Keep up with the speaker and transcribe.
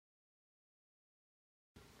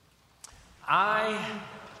I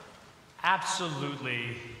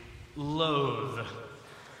absolutely loathe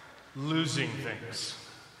losing things.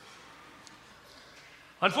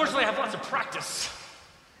 Unfortunately, I have lots of practice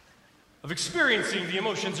of experiencing the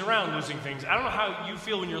emotions around losing things. I don't know how you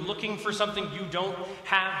feel when you're looking for something you don't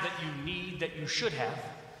have, that you need, that you should have.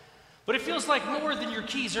 But it feels like more than your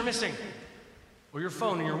keys are missing, or your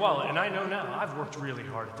phone and your wallet. And I know now, I've worked really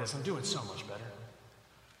hard at this. I'm doing so much better.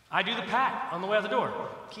 I do the pat on the way out the door.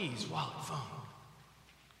 Keys, wallet, phone.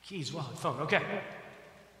 Keys, wallet, phone. Okay,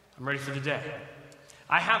 I'm ready for the day.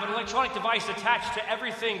 I have an electronic device attached to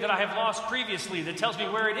everything that I have lost previously that tells me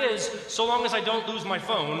where it is, so long as I don't lose my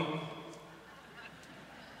phone.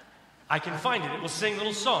 I can find it. It will sing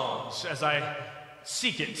little songs as I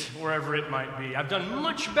seek it wherever it might be. I've done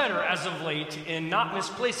much better as of late in not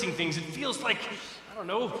misplacing things. It feels like, I don't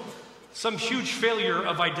know, some huge failure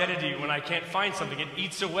of identity when I can't find something. It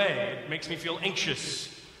eats away. It makes me feel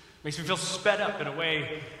anxious. Makes me feel sped up in a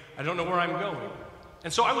way I don't know where I'm going.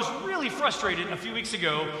 And so I was really frustrated a few weeks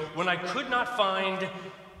ago when I could not find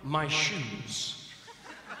my shoes.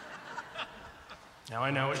 Now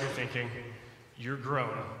I know what you're thinking. You're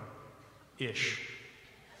grown-ish.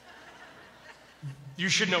 You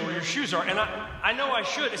should know where your shoes are, and I know I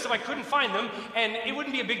should, except I couldn't find them, and it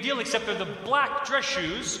wouldn't be a big deal except they're the black dress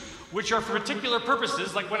shoes, which are for particular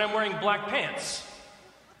purposes, like when I'm wearing black pants.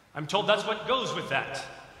 I'm told that's what goes with that.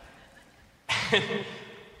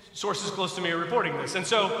 Sources close to me are reporting this. And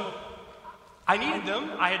so I needed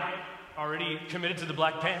them. I had already committed to the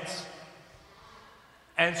black pants.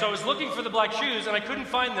 And so I was looking for the black shoes, and I couldn't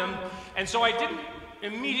find them. And so I didn't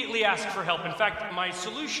immediately ask for help. In fact, my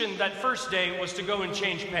solution that first day was to go and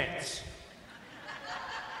change pants.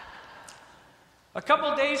 A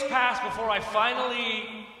couple days passed before I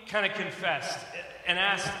finally kind of confessed and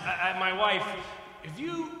asked my wife, have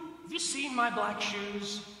you seen my black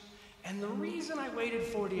shoes? And the reason I waited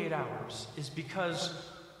 48 hours is because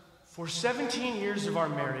for 17 years of our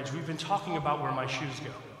marriage, we've been talking about where my shoes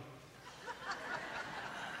go.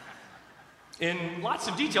 In lots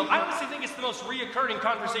of detail. I honestly think it's the most reoccurring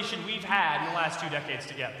conversation we've had in the last 2 decades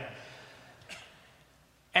together.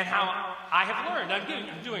 And how I have learned.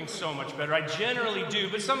 I'm doing so much better. I generally do,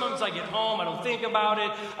 but sometimes I get home, I don't think about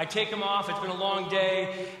it, I take them off, it's been a long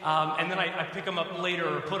day, and then I pick them up later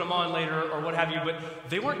or put them on later or what have you, but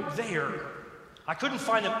they weren't there. I couldn't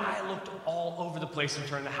find them. I looked all over the place and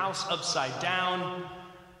turned the house upside down.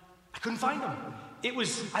 I couldn't find them.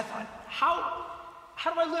 I thought,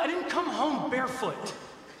 how do I live? I didn't come home barefoot.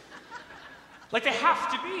 Like they have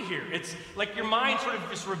to be here. It's like your mind sort of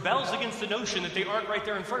just rebels against the notion that they aren't right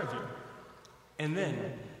there in front of you. And then,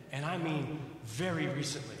 and I mean very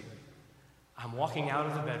recently, I'm walking out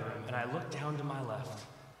of the bedroom and I look down to my left,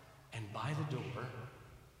 and by the door,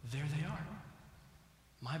 there they are.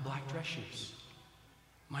 My black dress shoes.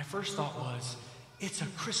 My first thought was, it's a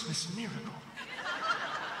Christmas miracle.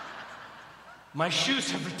 My shoes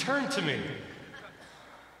have returned to me.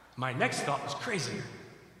 My next thought was crazier.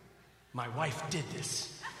 My wife did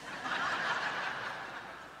this.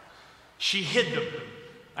 She hid them.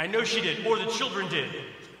 I know she did, or the children did.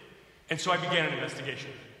 And so I began an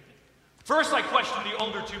investigation. First, I questioned the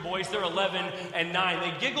older 2 boys. They're 11 and 9.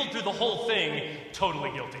 They giggled through the whole thing,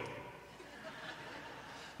 totally guilty.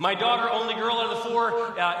 My daughter, only girl out of the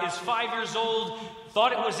 4, is 5 years old,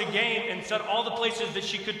 thought it was a game and said all the places that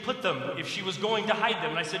she could put them if she was going to hide them.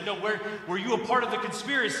 And I said, no, were you a part of the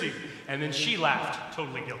conspiracy? And then she laughed,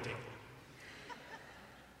 totally guilty.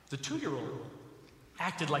 The 2-year-old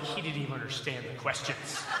acted like he didn't even understand the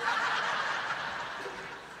questions.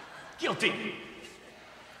 Guilty.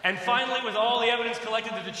 And finally, with all the evidence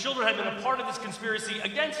collected that the children had been a part of this conspiracy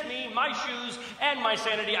against me, my shoes, and my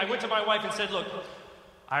sanity, I went to my wife and said, look,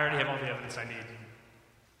 I already have all the evidence I need.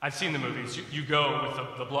 I've seen the movies. You go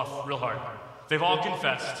with the bluff real hard. They've all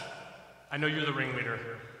confessed. I know you're the ringleader.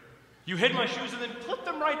 You hid my shoes and then put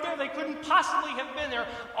them right there. They couldn't possibly have been there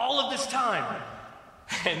all of this time.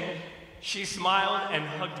 And she smiled and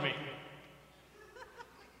hugged me.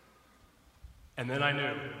 And then I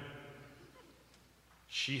knew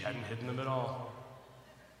she hadn't hidden them at all.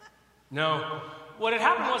 No. What had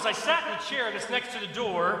happened was I sat in a chair that's next to the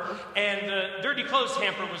door, and the dirty clothes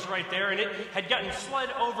hamper was right there, and it had gotten slid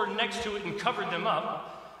over next to it and covered them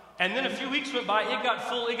up. And then a few weeks went by, it got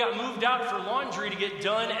full, it got moved out for laundry to get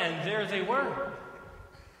done, and there they were.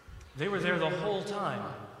 They were there the whole time.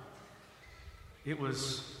 It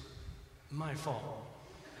was my fault.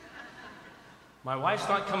 My wife's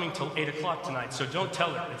not coming till 8 o'clock tonight, so don't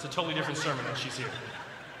tell her. It's a totally different sermon when she's here.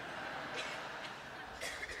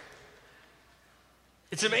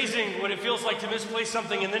 It's amazing what it feels like to misplace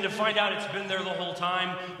something and then to find out it's been there the whole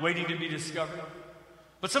time, waiting to be discovered.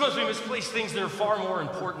 But sometimes we misplace things that are far more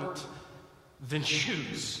important than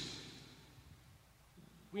shoes.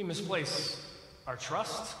 We misplace our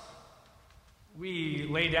trust. We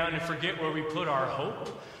lay down and forget where we put our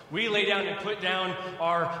hope. We lay down and put down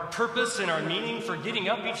our purpose and our meaning for getting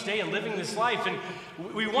up each day and living this life. And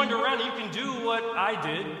we wander around, and you can do what I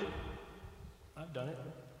did. I've done it.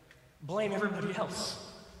 Blame everybody else.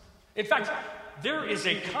 In fact, there is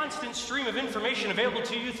a constant stream of information available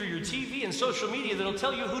to you through your TV and social media that'll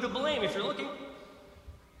tell you who to blame if you're looking.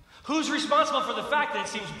 Who's responsible for the fact that it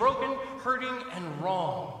seems broken, hurting, and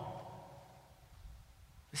wrong?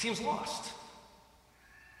 It seems lost.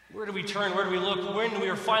 Where do we turn? Where do we look? When we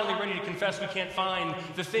are finally ready to confess we can't find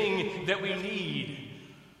the thing that we need?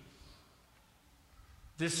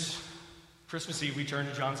 This Christmas Eve, we turn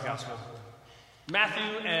to John's Gospel.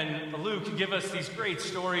 Matthew and Luke give us these great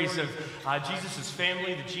stories of Jesus'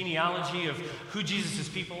 family, the genealogy of who Jesus'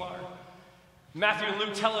 people are. Matthew and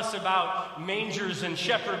Luke tell us about mangers and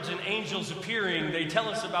shepherds and angels appearing. They tell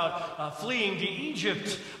us about fleeing to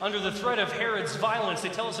Egypt under the threat of Herod's violence. They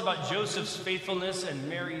tell us about Joseph's faithfulness and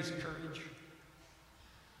Mary's courage.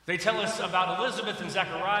 They tell us about Elizabeth and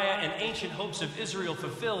Zechariah and ancient hopes of Israel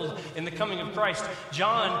fulfilled in the coming of Christ.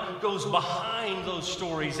 John goes behind those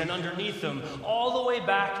stories and underneath them, all the way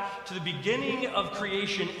back to the beginning of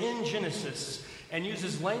creation in Genesis, and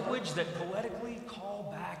uses language that poetically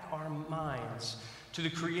call back our minds to the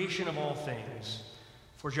creation of all things.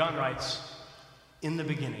 For John writes, "In the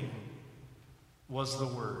beginning was the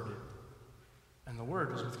Word, and the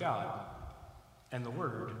Word was with God, and the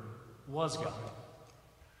Word was God.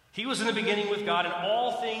 He was in the beginning with God, and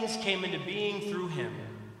all things came into being through him.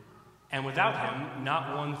 And without him,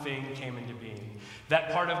 not one thing came into being."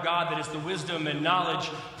 That part of God that is the wisdom and knowledge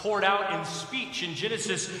poured out in speech. In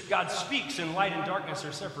Genesis, God speaks, and light and darkness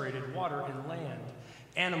are separated, water and land.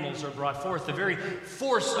 Animals are brought forth. The very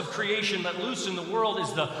force of creation let loose in the world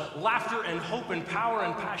is the laughter and hope and power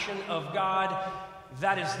and passion of God.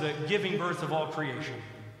 That is the giving birth of all creation.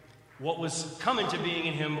 What was come into being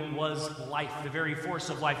in him was life, the very force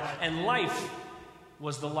of life. And life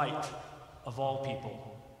was the light of all people.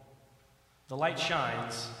 The light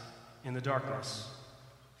shines in the darkness,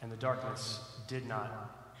 and the darkness did not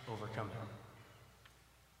overcome it.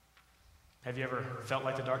 Have you ever felt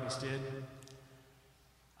like the darkness did?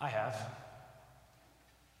 I have.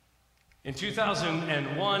 In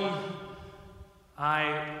 2001,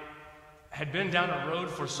 I had been down a road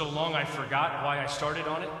for so long I forgot why I started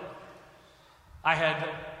on it. I had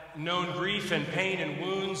known grief and pain and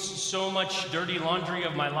wounds. So much dirty laundry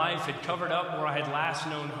of my life had covered up where I had last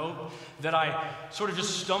known hope that I sort of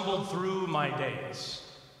just stumbled through my days.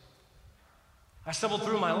 I stumbled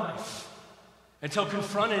through my life until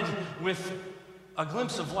confronted with a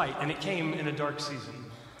glimpse of light, and it came in a dark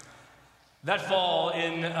season. That fall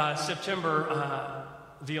in September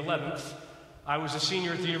the 11th, I was a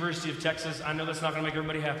senior at the University of Texas. I know that's not going to make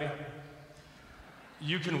everybody happy.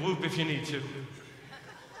 You can whoop if you need to.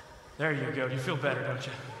 There you go. You feel better, don't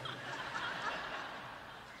you?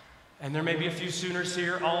 And there may be a few Sooners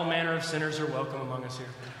here. All manner of sinners are welcome among us here.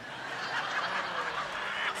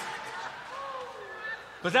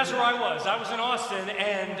 But that's where I was. I was in Austin,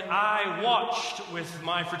 and I watched with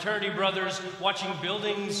my fraternity brothers, watching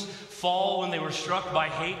buildings fall when they were struck by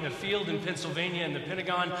hate in a field in Pennsylvania, and the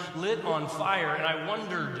Pentagon lit on fire. And I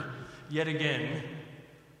wondered yet again,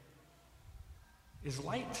 is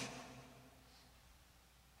light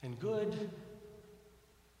and good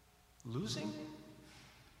losing?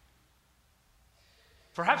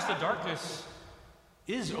 Perhaps the darkness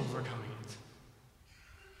is overcoming it.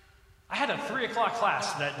 I had a 3 o'clock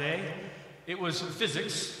class that day. It was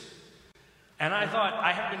physics. And I thought,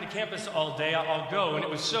 I haven't been to campus all day, I'll go. And it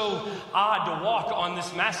was so odd to walk on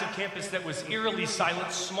this massive campus that was eerily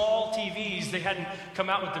silent. Small TVs, they hadn't come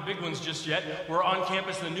out with the big ones just yet, were on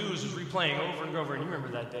campus and the news was replaying over and over. And you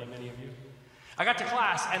remember that day, many of you. I got to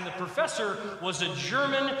class, and the professor was a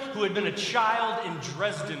German who had been a child in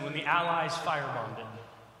Dresden when the Allies firebombed it.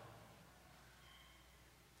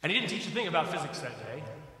 And he didn't teach a thing about physics that day.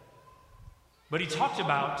 But he talked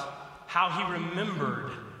about how he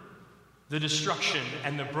remembered the destruction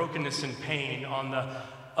and the brokenness and pain on the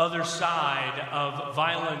other side of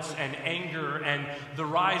violence and anger and the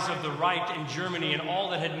rise of the right in Germany and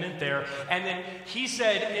all that had meant there. And then he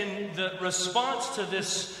said, in the response to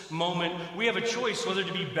this moment, we have a choice whether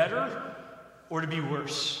to be better or to be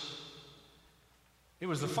worse. It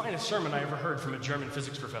was the finest sermon I ever heard from a German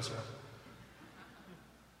physics professor.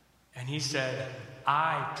 And he said,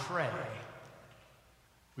 I pray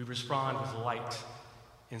we respond with light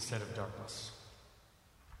instead of darkness.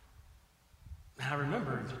 And I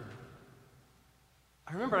remembered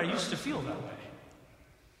I used to feel that way.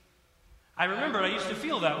 I used to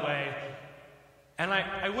feel that way, and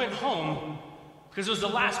I went home because it was the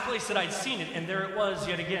last place that I'd seen it, and there it was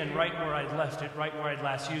yet again, right where I'd left it, right where I'd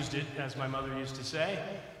last used it, as my mother used to say.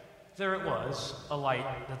 There it was, a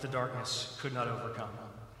light that the darkness could not overcome.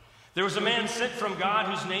 There was a man sent from God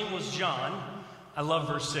whose name was John. I love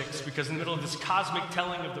verse 6 because in the middle of this cosmic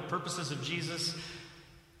telling of the purposes of Jesus,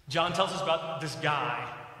 John tells us about this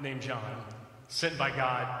guy named John, sent by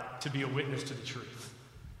God to be a witness to the truth.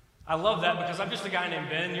 I love that because I'm just a guy named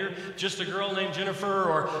Ben. You're just a girl named Jennifer,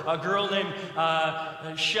 or a girl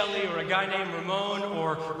named Shelly, or a guy named Ramon,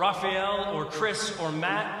 or Raphael, or Chris, or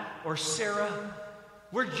Matt, or Sarah.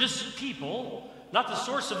 We're just people, not the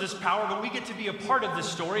source of this power, but we get to be a part of this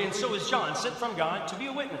story, and so is John, sent from God to be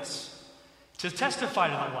a witness, to testify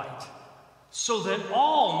to the light, so that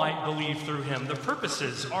all might believe through him. The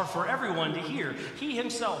purposes are for everyone to hear. He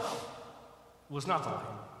himself was not the light,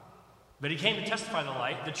 but he came to testify the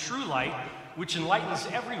light, the true light, which enlightens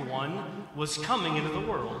everyone, was coming into the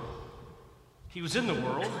world. He was in the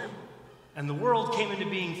world, and the world came into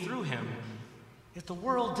being through him. Yet the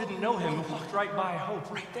world didn't know him, walked right by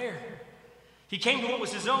hope, right there. He came to what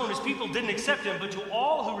was his own. His people didn't accept him, but to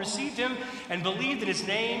all who received him and believed in his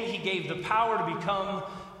name, he gave the power to become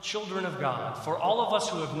children of God. For all of us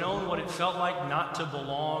who have known what it felt like not to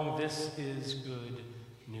belong, this is good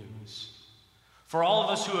news. For all of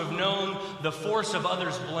us who have known the force of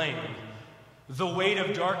others' blame, the weight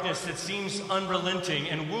of darkness that seems unrelenting,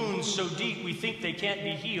 and wounds so deep we think they can't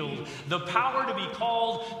be healed, the power to be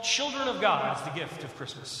called children of God is the gift of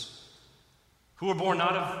Christmas. Who were born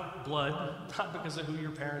not of blood, not because of who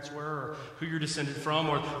your parents were or who you're descended from,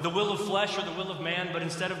 or the will of flesh or the will of man, but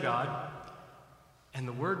instead of God. And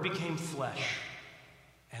the Word became flesh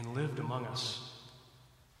and lived among us.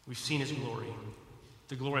 We've seen his glory,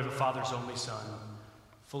 the glory of a Father's only Son,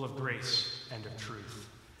 full of grace and of truth.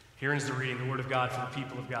 Here is the reading, the Word of God for the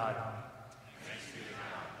people of God.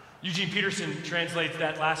 Eugene Peterson translates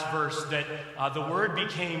that last verse that the Word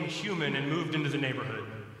became human and moved into the neighborhood.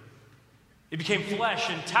 It became flesh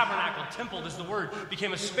and tabernacle, templed as the Word,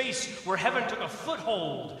 became a space where heaven took a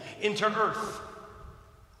foothold into earth,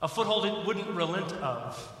 a foothold it wouldn't relent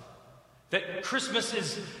of. That Christmas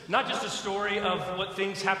is not just a story of what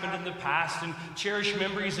things happened in the past and cherished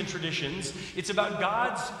memories and traditions. It's about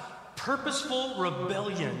God's purposeful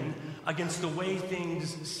rebellion against the way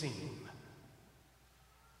things seem.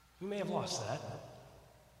 We may have lost that.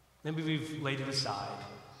 Maybe we've laid it aside.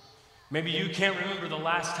 Maybe you can't remember the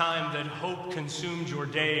last time that hope consumed your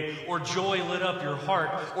day, or joy lit up your heart,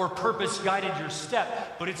 or purpose guided your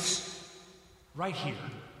step, but it's right here.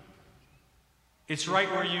 It's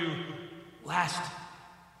right where you last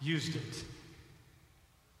used it.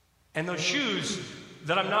 And those shoes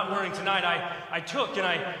that I'm not wearing tonight, I took and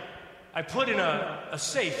I put in a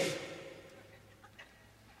safe.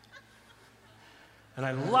 And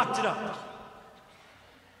I locked it up.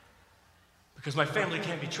 Because my family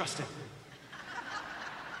can't be trusted.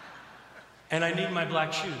 And I need my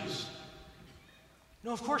black shoes.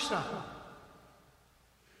 No, of course not.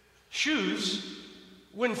 Shoes,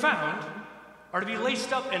 when found, are to be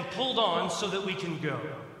laced up and pulled on so that we can go.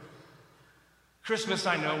 Christmas,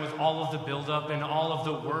 I know, with all of the buildup and all of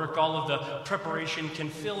the work, all of the preparation, can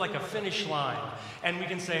feel like a finish line. And we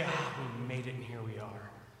can say, we made it and here we are.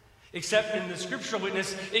 Except in the scriptural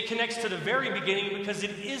witness, it connects to the very beginning because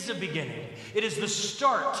it is a beginning. It is the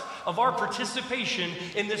start of our participation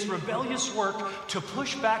in this rebellious work to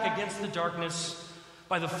push back against the darkness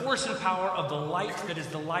by the force and power of the light that is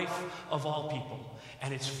the life of all people.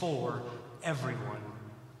 And it's for everyone,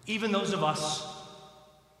 even those of us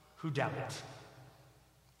who doubt it,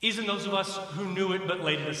 even those of us who knew it but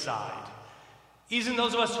laid it aside, even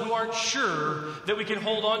those of us who aren't sure that we can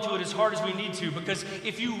hold on to it as hard as we need to. Because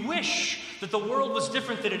if you wish that the world was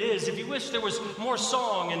different than it is, if you wish there was more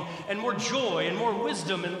song and more joy and more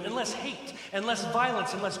wisdom and less hate and less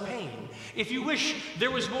violence and less pain, if you wish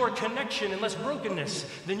there was more connection and less brokenness,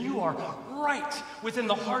 then you are right within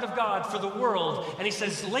the heart of God for the world. And he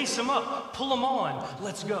says, lace them up, pull them on,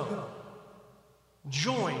 let's go.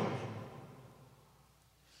 Join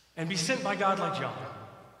and be sent by God like John.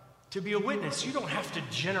 To be a witness, you don't have to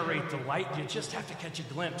generate the light. You just have to catch a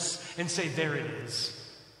glimpse and say, there it is.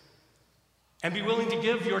 And be willing to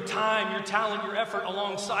give your time, your talent, your effort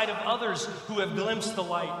alongside of others who have glimpsed the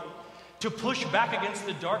light. To push back against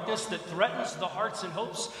the darkness that threatens the hearts and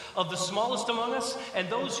hopes of the smallest among us and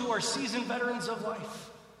those who are seasoned veterans of life.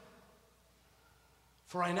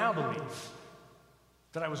 For I now believe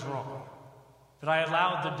that I was wrong. that I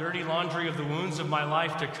allowed the dirty laundry of the wounds of my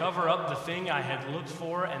life to cover up the thing I had looked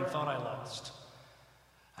for and thought I lost.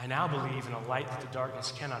 I now believe in a light that the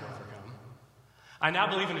darkness cannot overcome. I now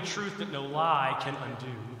believe in a truth that no lie can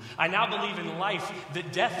undo. I now believe in life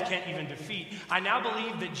that death can't even defeat. I now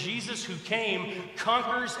believe that Jesus who came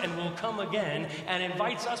conquers and will come again and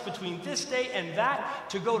invites us between this day and that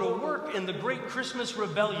to go to work in the great Christmas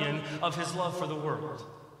rebellion of his love for the world.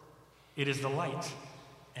 It is the light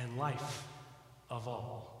and life of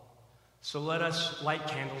all. So let us light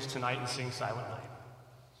candles tonight and sing Silent Night.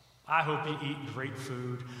 I hope you eat great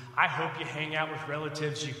food. I hope you hang out with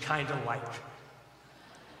relatives you kind of like.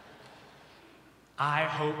 I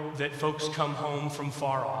hope that folks come home from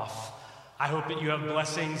far off. I hope that you have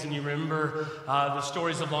blessings and you remember the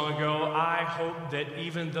stories of long ago. I hope that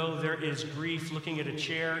even though there is grief looking at a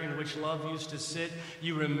chair in which love used to sit,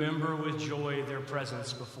 you remember with joy their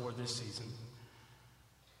presence before this season.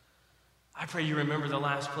 I pray you remember the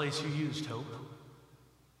last place you used hope.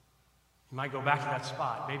 You might go back to that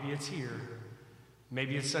spot. Maybe it's here.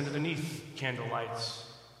 Maybe it's underneath candle lights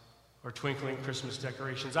or twinkling Christmas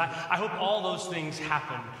decorations. I hope all those things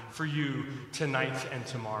happen for you tonight and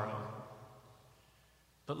tomorrow.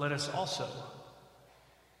 But let us also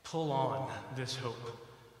pull on this hope,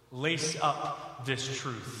 lace up this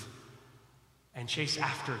truth, and chase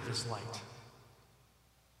after this light.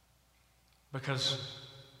 Because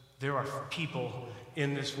there are people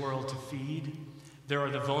in this world to feed. There are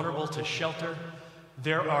the vulnerable to shelter.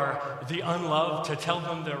 There are the unloved to tell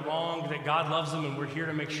them they're wrong, that God loves them, and we're here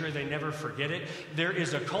to make sure they never forget it. There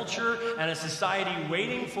is a culture and a society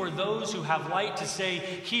waiting for those who have light to say,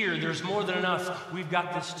 here, there's more than enough. We've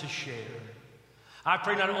got this to share. I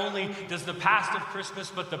pray not only does the past of Christmas,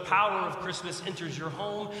 but the power of Christmas enters your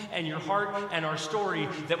home and your heart and our story,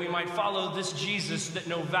 that we might follow this Jesus that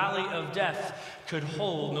no valley of death could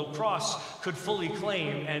hold, no cross could fully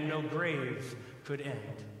claim, and no grave could end.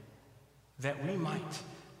 That we might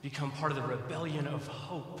become part of the rebellion of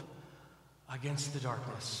hope against the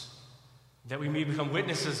darkness. That we may become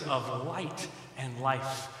witnesses of light and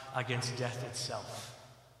life against death itself.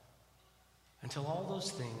 Until all those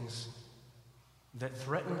things that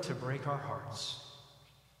threaten to break our hearts,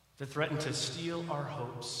 that threaten to steal our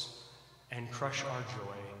hopes and crush our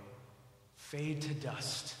joy, fade to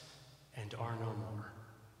dust and are no more.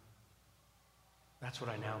 That's what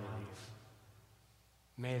I now believe.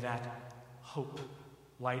 May that hope,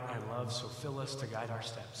 light, and love so fill us to guide our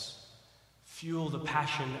steps. Fuel the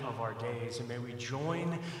passion of our days, and may we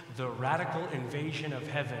join the radical invasion of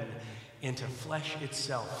heaven into flesh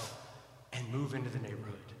itself and move into the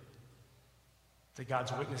neighborhood. That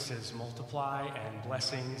God's witnesses multiply and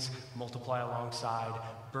blessings multiply alongside.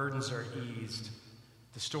 Burdens are eased.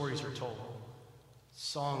 The stories are told.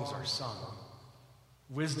 Songs are sung.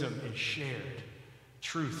 Wisdom is shared.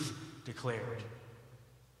 Truth declared.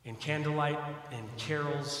 In candlelight, in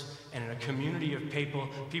carols, and in a community of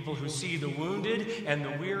people who see the wounded and the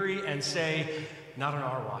weary and say, not on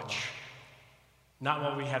our watch. Not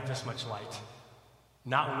while we have this much light.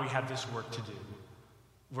 Not when we have this work to do.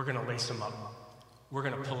 We're going to lace them up. We're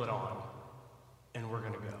going to pull it on. And we're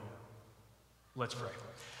going to go. Let's pray.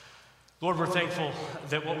 Lord, we're thankful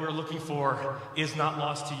that what we're looking for is not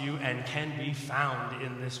lost to you and can be found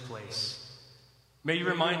in this place. May you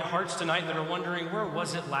remind hearts tonight that are wondering, where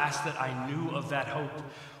was it last that I knew of that hope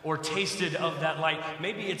or tasted of that light?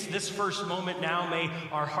 Maybe it's this first moment now. May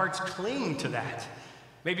our hearts cling to that.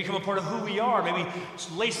 May become a part of who we are. Maybe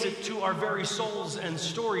lace it to our very souls and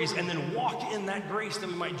stories and then walk in that grace that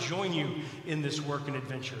we might join you in this work and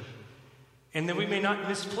adventure. And that we may not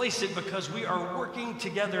misplace it because we are working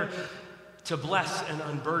together to bless and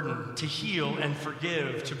unburden, to heal and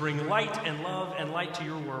forgive, to bring light and love and light to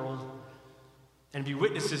your world. And be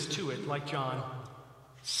witnesses to it, like John,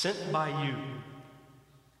 sent by you,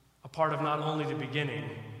 a part of not only the beginning,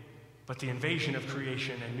 but the invasion of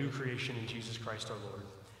creation and new creation in Jesus Christ our Lord,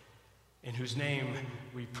 in whose name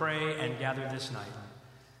we pray and gather this night.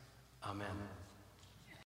 Amen.